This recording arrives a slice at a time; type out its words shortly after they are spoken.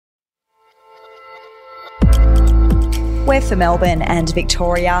We're for Melbourne and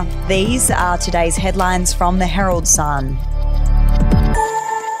Victoria. These are today's headlines from the Herald Sun.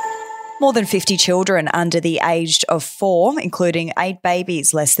 More than 50 children under the age of 4, including 8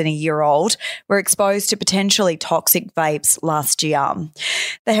 babies less than a year old, were exposed to potentially toxic vapes last year.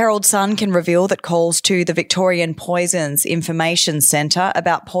 The Herald Sun can reveal that calls to the Victorian Poisons Information Centre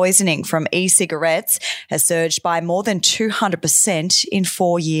about poisoning from e-cigarettes has surged by more than 200% in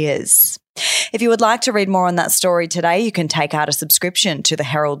 4 years. If you would like to read more on that story today, you can take out a subscription to the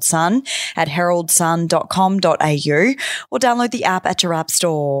Herald Sun at heraldsun.com.au or download the app at your app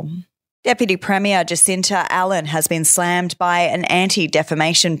store. Deputy Premier Jacinta Allen has been slammed by an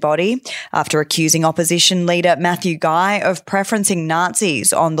anti-defamation body after accusing opposition leader Matthew Guy of preferencing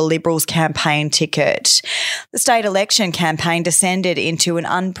Nazis on the Liberals' campaign ticket. The state election campaign descended into an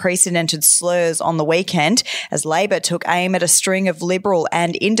unprecedented slurs on the weekend as Labor took aim at a string of Liberal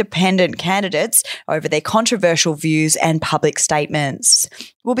and independent candidates over their controversial views and public statements.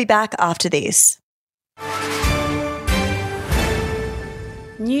 We'll be back after this.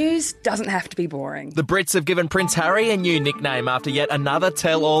 News doesn't have to be boring. The Brits have given Prince Harry a new nickname after yet another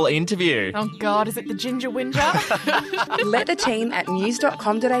tell-all interview. Oh God, is it the Ginger Whinger? Let the team at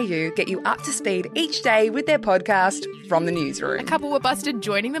news.com.au get you up to speed each day with their podcast, From the Newsroom. A couple were busted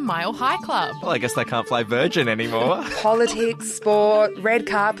joining the Mile High Club. Well, I guess they can't fly Virgin anymore. Politics, sport, red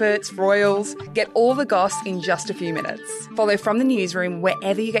carpets, royals. Get all the goss in just a few minutes. Follow From the Newsroom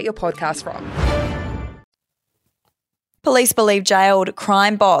wherever you get your podcast from. Police believe jailed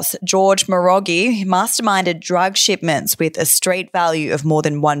crime boss George Morogi masterminded drug shipments with a street value of more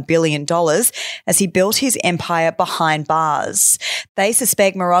than $1 billion as he built his empire behind bars. They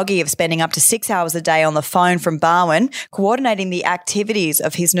suspect Morogi of spending up to 6 hours a day on the phone from Barwon, coordinating the activities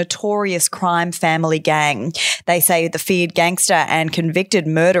of his notorious crime family gang. They say the feared gangster and convicted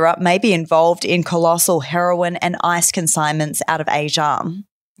murderer may be involved in colossal heroin and ice consignments out of Asia.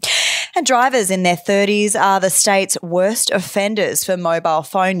 And drivers in their 30s are the state's worst offenders for mobile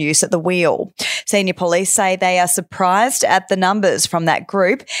phone use at the wheel. Senior police say they are surprised at the numbers from that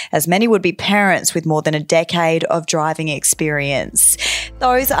group, as many would be parents with more than a decade of driving experience.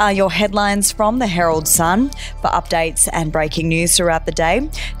 Those are your headlines from the Herald Sun. For updates and breaking news throughout the day,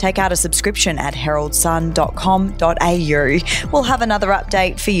 take out a subscription at heraldsun.com.au. We'll have another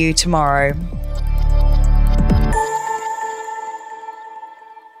update for you tomorrow.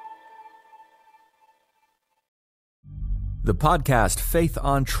 The podcast Faith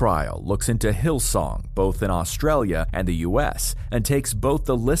on Trial looks into Hillsong, both in Australia and the US, and takes both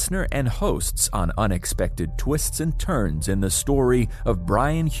the listener and hosts on unexpected twists and turns in the story of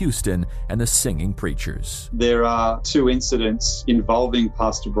Brian Houston and the Singing Preachers. There are 2 incidents involving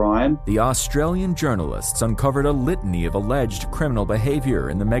Pastor Brian. The Australian journalists uncovered a litany of alleged criminal behavior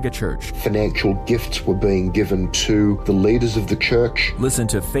in the megachurch. Financial gifts were being given to the leaders of the church. Listen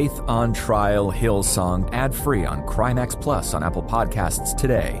to Faith on Trial Hillsong ad-free on Crimex Plus on Apple Podcasts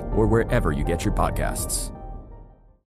today or wherever you get your podcasts.